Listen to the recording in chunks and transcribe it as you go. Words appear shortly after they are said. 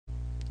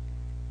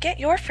Get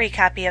your free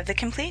copy of the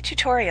complete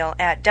tutorial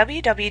at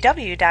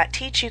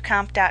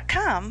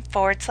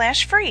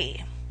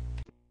www.teachucomp.com/free.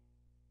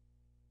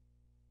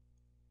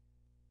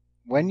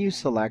 When you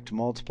select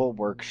multiple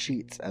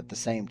worksheets at the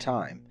same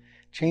time,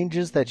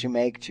 changes that you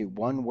make to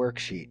one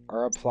worksheet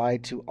are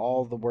applied to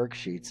all the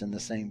worksheets in the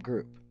same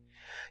group.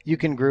 You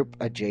can group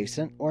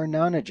adjacent or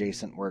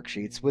non-adjacent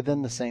worksheets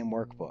within the same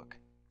workbook.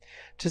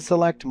 To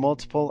select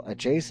multiple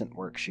adjacent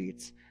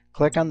worksheets,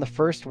 click on the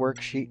first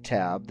worksheet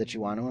tab that you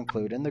want to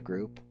include in the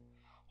group,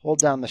 hold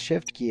down the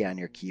Shift key on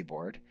your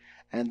keyboard,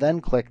 and then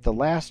click the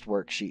last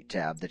worksheet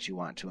tab that you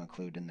want to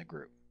include in the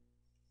group.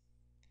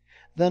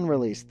 Then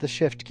release the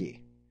Shift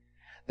key.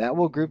 That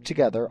will group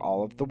together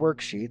all of the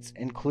worksheets,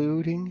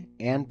 including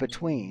and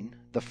between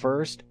the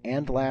first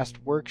and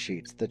last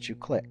worksheets that you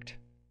clicked.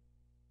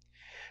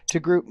 To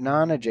group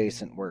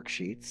non-adjacent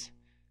worksheets,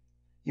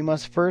 you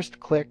must first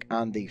click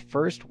on the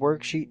first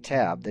worksheet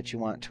tab that you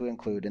want to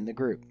include in the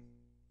group.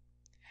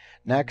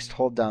 Next,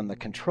 hold down the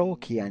Control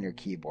key on your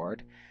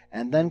keyboard,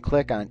 and then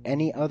click on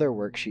any other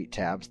worksheet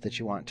tabs that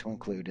you want to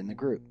include in the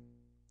group.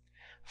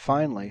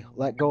 Finally,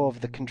 let go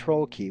of the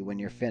Control key when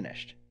you're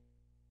finished.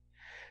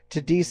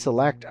 To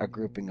deselect a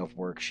grouping of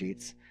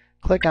worksheets,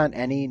 click on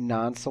any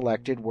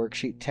non-selected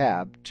worksheet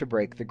tab to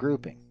break the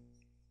grouping.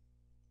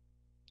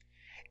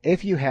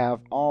 If you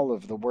have all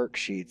of the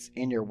worksheets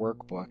in your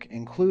workbook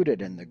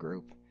included in the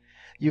group,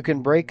 you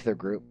can break the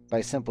group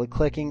by simply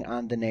clicking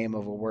on the name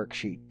of a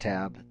worksheet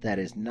tab that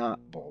is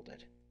not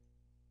bolded.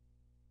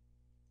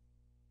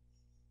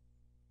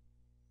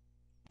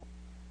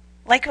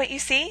 Like what you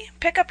see?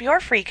 Pick up your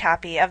free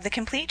copy of the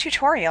complete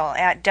tutorial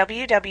at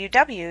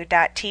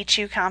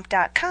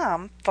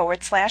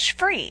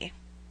www.teachucomp.com/free.